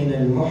لَكُنْتُ مِنَ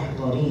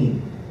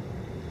الْمُحْضَرِينَ.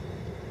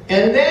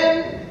 And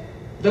then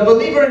the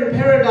believer in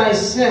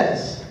paradise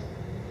says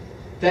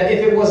that if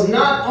it was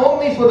not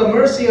only for the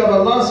mercy of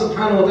Allah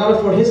subhanahu wa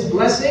ta'ala, for His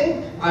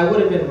blessing, I would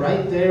have been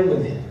right there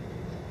with Him.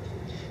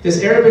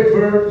 This Arabic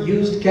verb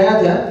used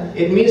kada,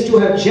 it means to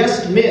have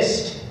just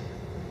missed.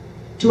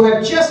 To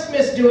have just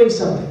missed doing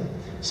something.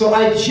 So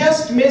I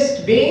just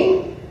missed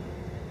being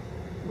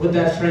with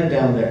that friend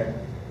down there.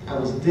 I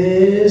was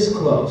this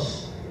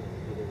close.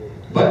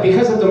 But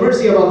because of the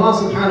mercy of Allah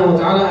subhanahu wa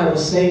ta'ala, I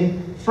was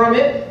saved from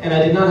it and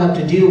I did not have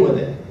to deal with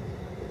it.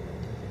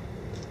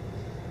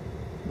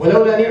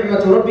 وَلَوْلَا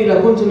نِعْمَةُ رَبِّي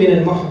لَكُنْتُ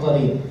مِنَ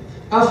الْمُحْضَرِينَ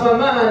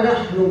أَفَمَا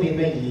نَحْنُ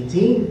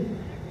بِمَيِّتِينَ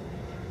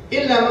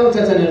إِلَّا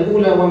مَوْتَتَنَا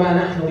الْأُولَى وَمَا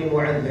نَحْنُ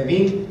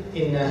بِمُعَذَّبِينَ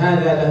إِنَّ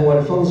هَذَا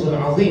لَهُوَ الْفَوْزُ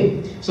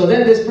الْعَظِيمُ. So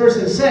then this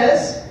person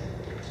says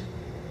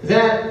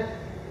that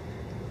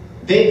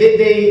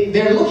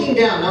they're looking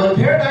down. Now in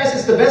paradise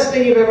it's the best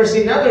thing you've ever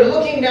seen. Now they're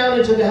looking down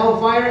into the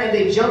hellfire and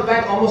they jump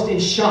back almost in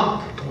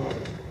shock.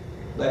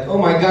 Like, oh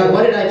my God,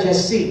 what did I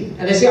just see?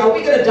 And they say, are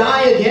we going to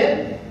die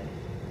again?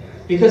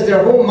 Because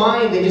their whole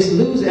mind, they just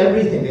lose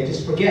everything. They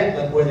just forget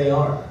like where they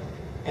are.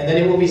 And then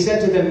it will be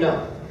said to them,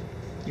 no,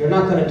 you're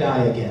not going to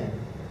die again.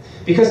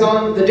 Because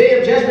on the day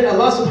of judgment,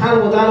 Allah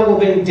subhanahu wa ta'ala will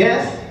bring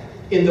death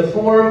in the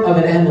form of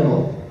an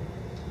animal.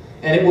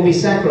 And it will be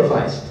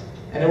sacrificed.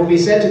 And it will be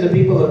said to the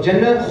people of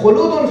Jannah,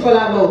 خُلُودٌ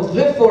فَلَا مَوْتٌ,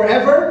 live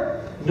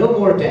forever, no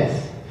more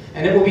death.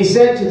 And it will be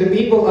said to the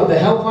people of the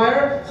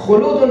hellfire,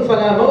 خُلُودٌ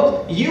فَلَا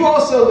مَوْتٌ, you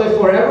also live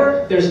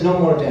forever, there's no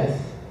more death.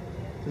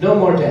 No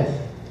more death.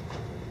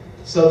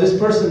 So this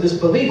person, this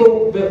believer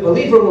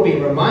will be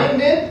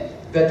reminded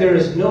that there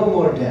is no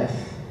more death.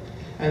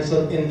 And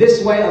so in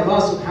this way, Allah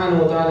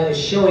subhanahu wa ta'ala is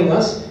showing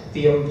us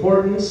the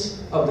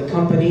importance of the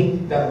company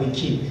that we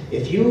keep.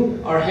 If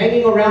you are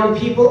hanging around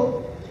people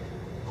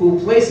who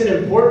place an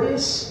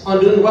importance on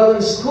doing well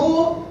in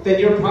school, then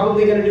you're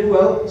probably going to do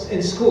well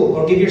in school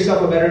or give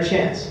yourself a better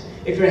chance.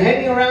 If you're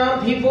hanging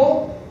around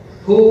people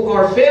who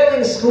are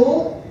failing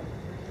school,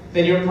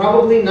 then you're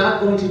probably not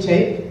going to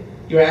take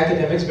your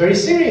academics very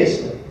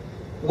seriously.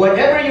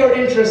 Whatever your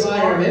interest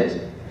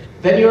environment,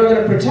 then you're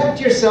going to protect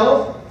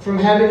yourself from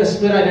having a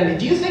split identity.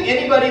 Do you think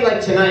anybody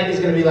like tonight is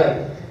going to be like,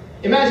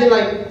 imagine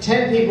like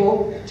 10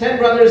 people, 10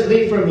 brothers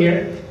leave from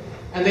here,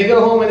 and they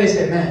go home and they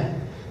say,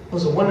 man, it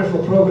was a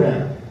wonderful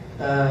program.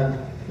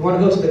 You want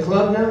to go to the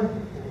club now?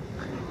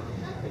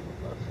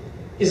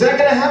 Is that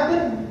going to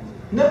happen?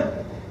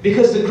 No.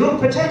 Because the group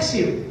protects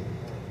you.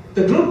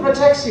 The group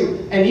protects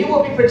you, and you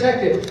will be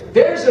protected.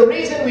 There's a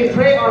reason we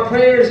pray our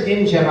prayers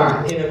in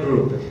Jama'ah, in a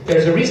group.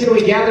 There's a reason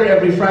we gather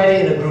every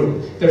Friday in a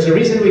group. There's a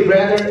reason we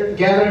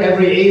gather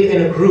every Eid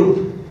in a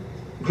group.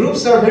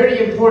 Groups are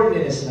very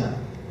important in Islam.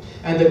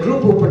 And the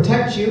group will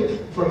protect you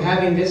from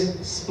having this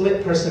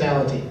split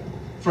personality.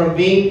 From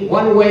being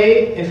one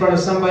way in front of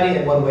somebody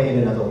and one way in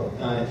another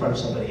in front of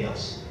somebody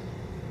else.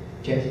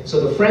 Okay? So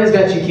the friends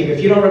that you keep,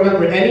 if you don't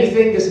remember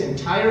anything this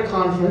entire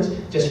conference,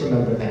 just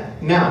remember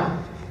that.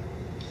 Now,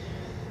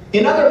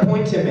 another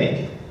point to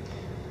make.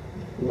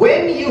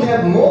 when you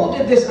have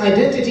molded this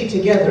identity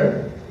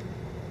together,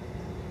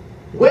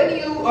 when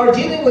you are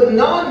dealing with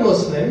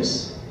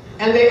non-Muslims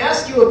and they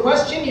ask you a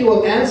question, you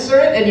will answer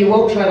it and you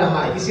won't try to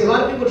hide. You see, a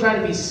lot of people try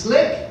to be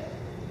slick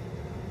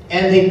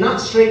and they're not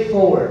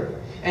straightforward.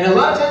 And a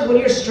lot of times when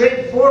you're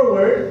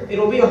straightforward,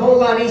 it'll be a whole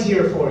lot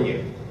easier for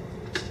you.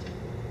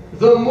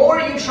 The more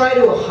you try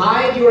to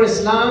hide your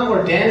Islam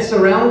or dance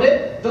around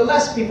it, the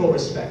less people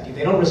respect you.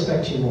 They don't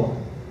respect you more.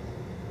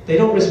 They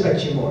don't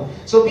respect you more.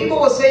 So people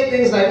will say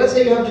things like, let's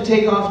say you have to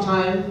take off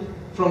time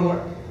from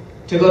work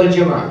to go to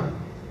Jummah.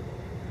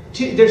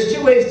 There's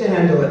two ways to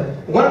handle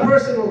it. One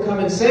person will come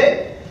and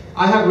say,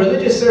 I have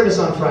religious service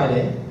on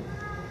Friday.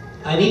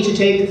 I need to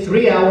take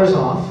 3 hours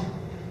off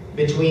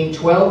between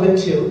 12 and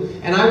 2,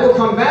 and I will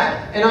come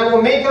back and I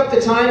will make up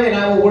the time and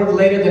I will work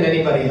later than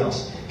anybody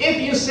else. If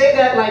you say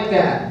that like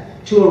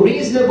that to a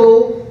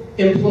reasonable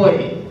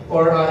employee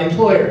or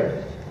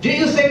employer, do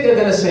you think they're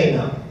going to say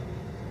no?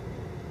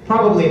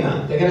 Probably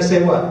not. They're going to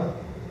say what?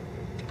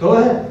 Go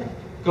ahead.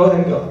 Go ahead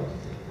and go.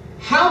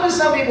 How do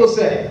some people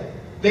say?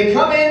 They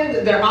come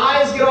in, their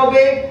eyes get all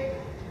big.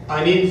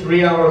 I need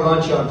 3-hour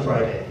lunch on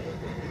Friday.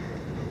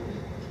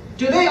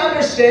 Do they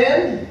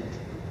understand?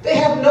 They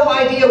have no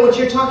idea what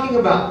you're talking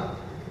about.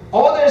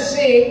 All they're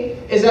seeing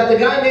is that the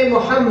guy named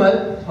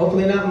Muhammad,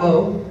 hopefully not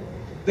Mo,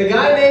 the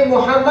guy named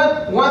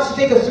Muhammad wants to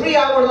take a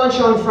 3-hour lunch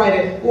on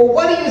Friday. Well,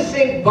 what do you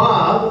think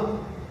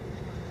Bob,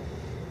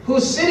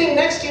 who's sitting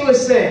next to you,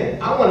 is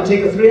saying? I want to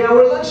take a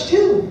 3-hour lunch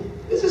too.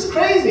 This is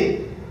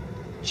crazy.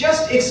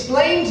 Just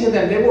explain to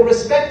them. They will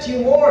respect you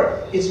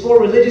more. It's for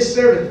religious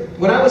service.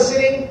 When I was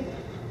sitting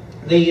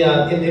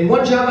in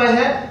one job I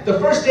had, the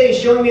first day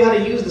he's showing me how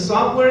to use the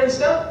software and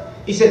stuff.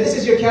 He said, this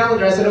is your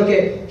calendar. I said,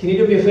 okay, can you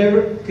do me a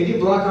favor? Could you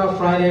block out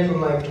Friday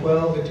from like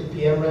 12 to 2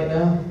 p.m. right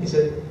now? He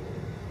said,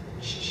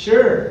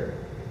 sure.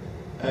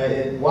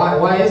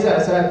 Why is that?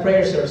 I said, I have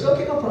prayer service.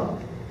 Okay, no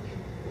problem.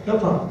 No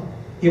problem.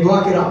 You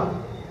block it off.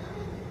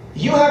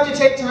 You have to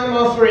take time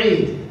off for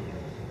Eid.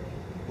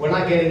 We're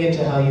not getting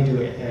into how you do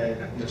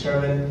it.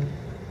 Determine.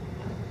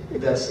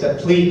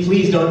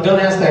 Please don't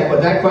ask that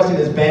question. That question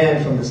is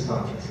banned from this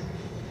conference.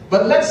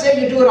 But let's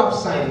say you do it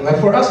off-siting. Like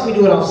for us, we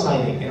do it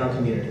off-siting in our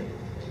community.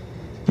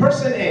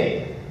 Person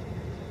A,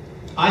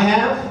 I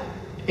have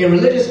a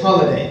religious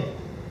holiday.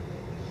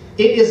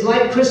 It is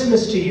like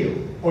Christmas to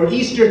you, or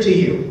Easter to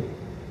you.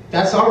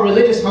 That's our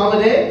religious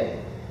holiday.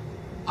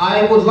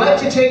 I would like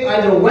to take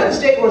either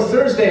Wednesday or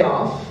Thursday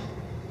off,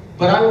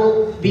 but I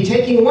will be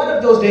taking one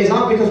of those days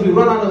off because we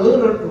run on a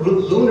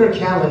lunar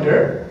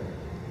calendar.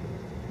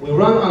 We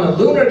run on a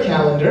lunar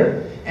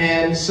calendar,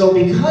 and so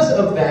because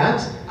of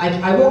that,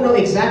 I won't know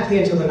exactly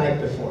until the night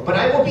before. But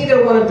I will be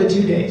there one of the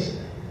 2 days.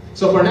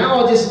 So for now,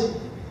 I'll just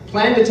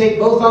plan to take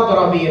both off, but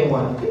I'll be in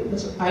one. Okay,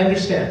 I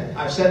understand.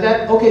 I've said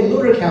that. Okay,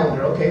 lunar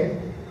calendar. Okay,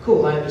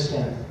 cool, I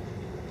understand.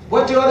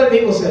 What do other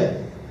people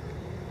say?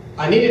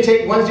 I need to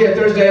take Wednesday or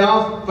Thursday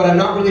off, but I'm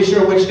not really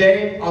sure which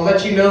day. I'll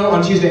let you know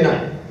on Tuesday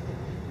night.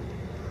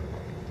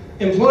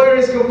 Employer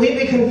is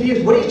completely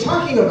confused. What are you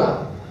talking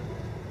about?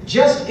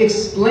 Just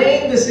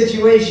explain the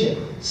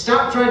situation.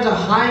 Stop trying to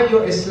hide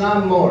your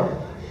Islam more.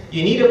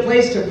 You need a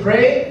place to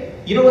pray.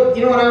 You know what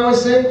I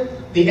always say?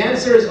 The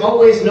answer is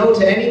always no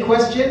to any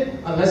question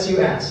unless you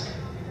ask.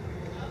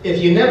 If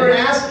you never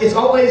ask, it's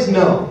always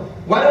no.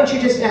 Why don't you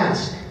just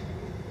ask?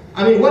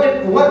 I mean,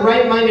 what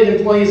right-minded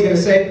employee is going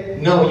to say,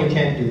 no, you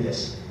can't do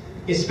this?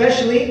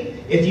 Especially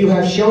if you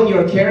have shown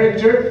your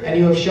character and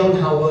you have shown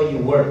how well you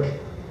work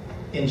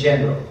in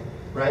general,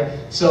 right?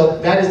 So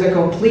that is the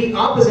complete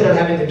opposite of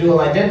having a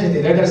dual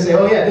identity. They're going to say,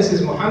 oh yeah, this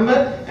is Muhammad,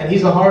 and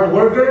he's a hard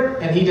worker,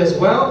 and he does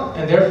well,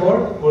 and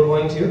therefore we're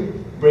going to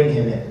bring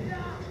him in.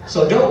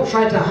 So don't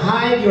try to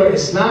hide your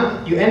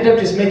Islam. You end up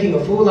just making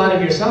a fool out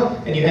of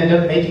yourself, and you end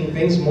up making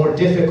things more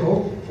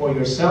difficult for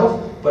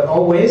yourself, but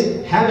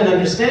always have an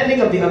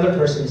understanding of the other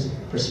person's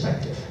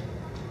perspective.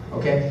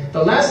 Okay?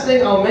 The last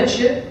thing I'll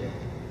mention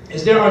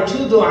is there are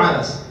 2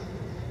 du'as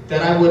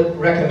that I would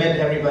recommend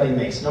everybody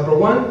makes. Number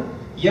 1,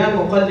 Ya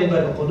muqallib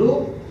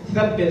al-qulub,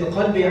 thabbit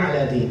qalbi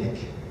ala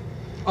dinik.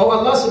 Oh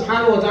Allah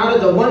subhanahu wa ta'ala,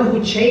 the one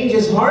who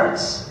changes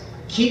hearts,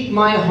 keep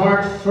my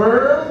heart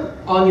firm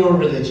on your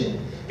religion.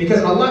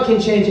 Because Allah can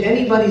change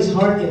anybody's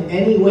heart in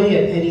any way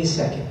at any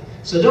second.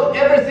 So don't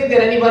ever think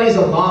that anybody's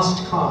a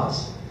lost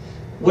cause.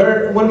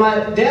 When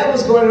my dad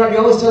was growing up, he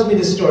always tells me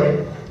this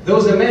story. There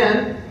was a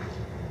man,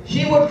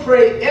 he would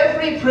pray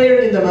every prayer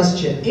in the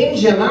masjid, in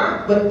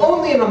Jama'ah, but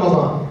only in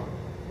Ramadan.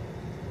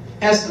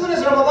 As soon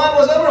as Ramadan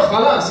was over,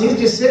 khalas, he's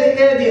just sitting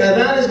there, the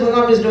adhan is going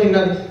off, he's doing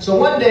nothing. So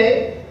one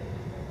day,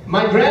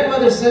 my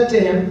grandmother said to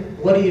him,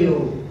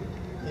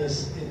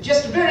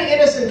 just a very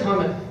innocent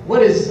comment,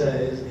 what is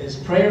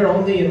prayer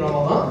only in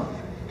Ramadan?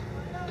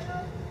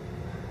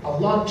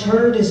 Allah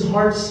turned his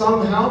heart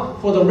somehow.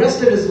 For the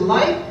rest of his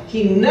life,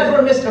 he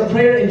never missed a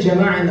prayer in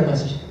Jama'ah in the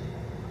masjid.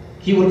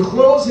 He would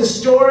close his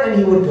store and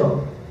he would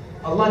go.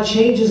 Allah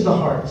changes the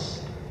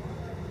hearts.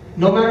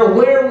 No matter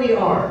where we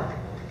are.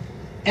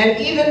 And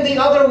even the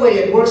other way,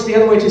 it works the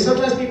other way too.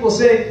 Sometimes people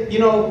say,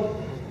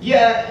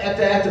 Yeah,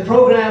 at the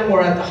program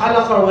or at the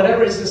halaqah or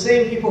whatever, it's the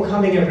same people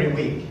coming every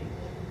week.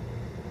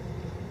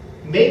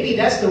 Maybe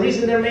that's the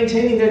reason they're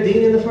maintaining their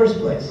deen in the first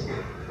place.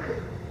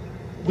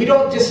 We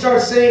don't just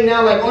start saying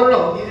now like, oh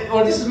no,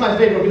 or this is my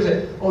favorite. People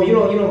say, oh, you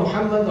know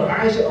Muhammad or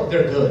Aisha, oh,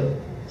 they're good.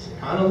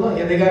 SubhanAllah,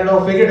 yeah, they got it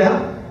all figured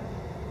out.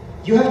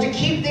 You have to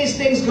keep these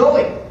things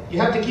going. You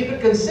have to keep it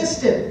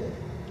consistent.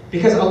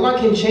 Because Allah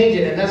can change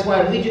it. And that's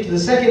why I lead you to the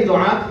second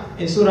dua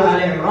in Surah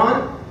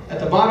Al-Imran, at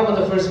the bottom of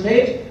the first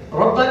page.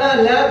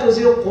 رَبَّنَا لَا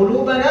تُزِغْ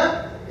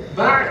قُلُوبَنَا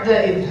بَعْدَ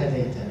إِذْ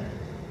هَدَيْتَنَا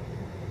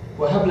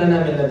وَهَبْ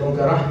لَنَا مِن لَدُنْكَ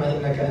رَحْمَةً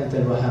إِنَّكَ أَنْتَ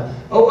الْوَهَّابُ.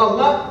 Oh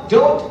Allah,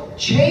 don't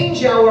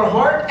change our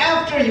heart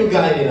after you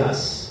guided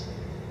us.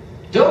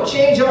 Don't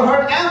change our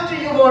heart after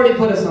you've already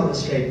put us on the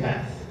straight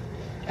path.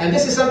 And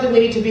this is something we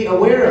need to be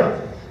aware of.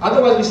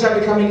 Otherwise we start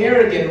becoming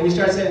arrogant and we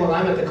start saying, well,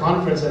 I'm at the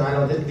conference and I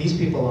know that these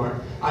people aren't.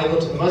 I go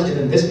to the masjid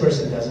and this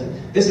person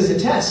doesn't. This is a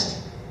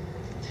test.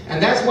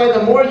 And that's why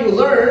the more you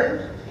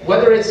learn,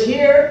 whether it's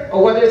here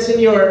or whether it's in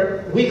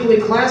your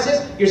weekly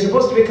classes, you're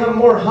supposed to become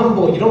more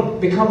humble. You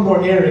don't become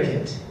more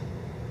arrogant.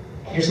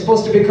 You're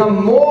supposed to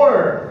become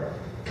more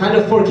kind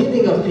of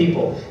forgiving of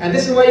people. And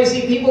this is why you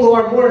see people who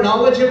are more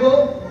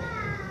knowledgeable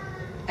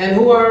and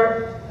who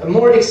are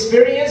more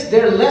experienced,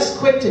 they're less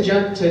quick to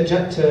jump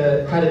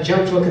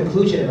to a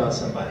conclusion about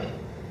somebody.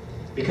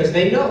 Because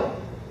they know.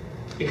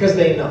 Because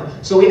they know.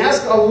 So we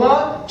ask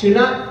Allah to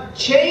not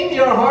change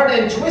our heart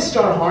and twist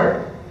our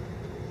heart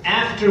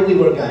after we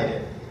were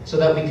guided, so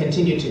that we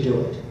continue to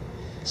do it.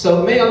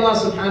 So may Allah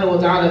subhanahu wa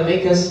ta'ala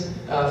make us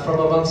from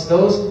amongst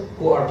those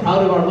who are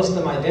proud of our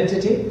Muslim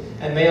identity,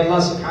 and may Allah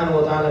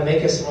subhanahu wa ta'ala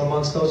make us from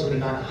amongst those who do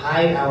not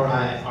hide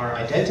our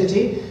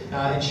identity.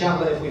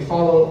 Inshallah, if we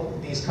follow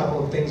these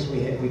couple of things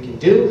we can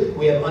do,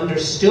 we have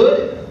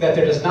understood that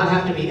there does not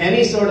have to be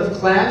any sort of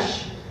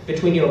clash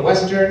between your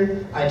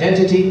Western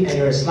identity and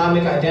your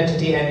Islamic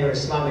identity and your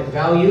Islamic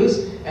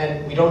values,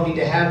 and we don't need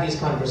to have these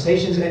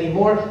conversations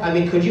anymore. I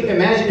mean, could you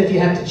imagine if you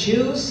had to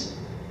choose?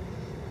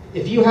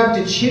 If you have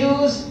to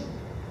choose,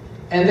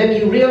 and then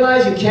you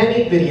realize you can't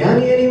eat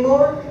biryani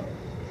anymore?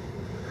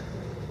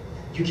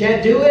 You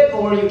can't do it,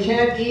 or you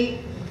can't eat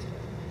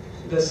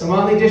the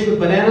Somali dish with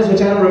bananas,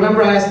 which I don't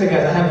remember. I asked the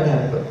guys, I haven't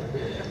had it.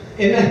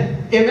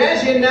 But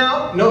imagine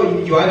now, no,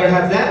 you either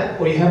have that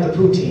or you have the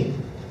poutine.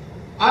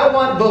 I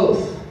want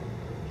both.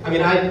 I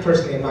mean, I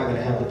personally am not going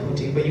to have the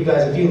poutine, but you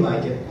guys, if you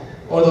like it,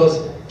 or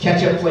those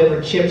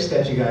ketchup-flavored chips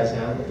that you guys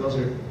have, those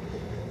are,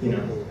 you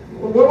know,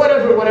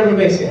 whatever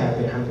makes you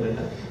happy,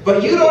 alhamdulillah.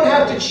 But you don't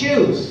have to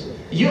choose.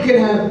 You can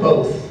have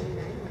both.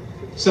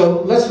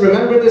 So let's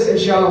remember this,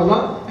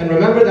 inshallah, and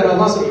remember that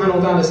Allah subhanahu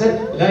wa ta'ala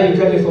said, لَا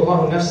يُكَلِّفُ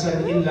اللَّهُ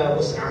نَفْسًا إِلَّا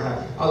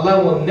وُسْعَهَا.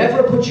 Allah will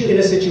never put you in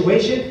a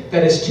situation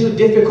that is too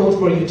difficult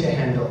for you to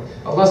handle.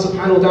 Allah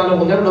subhanahu wa ta'ala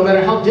will never, no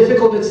matter how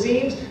difficult it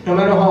seems, no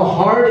matter how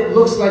hard it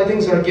looks like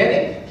things are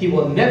getting, He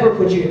will never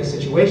put you in a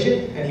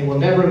situation, and He will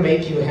never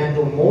make you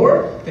handle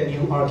more than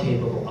you are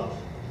capable of.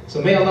 So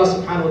may Allah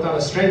subhanahu wa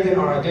ta'ala strengthen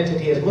our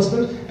identity as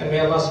Muslims, and may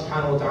Allah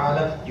subhanahu wa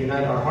ta'ala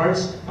unite our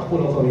hearts.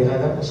 أقول قولي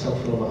هذا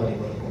وأستغفر الله لي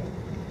ولكم.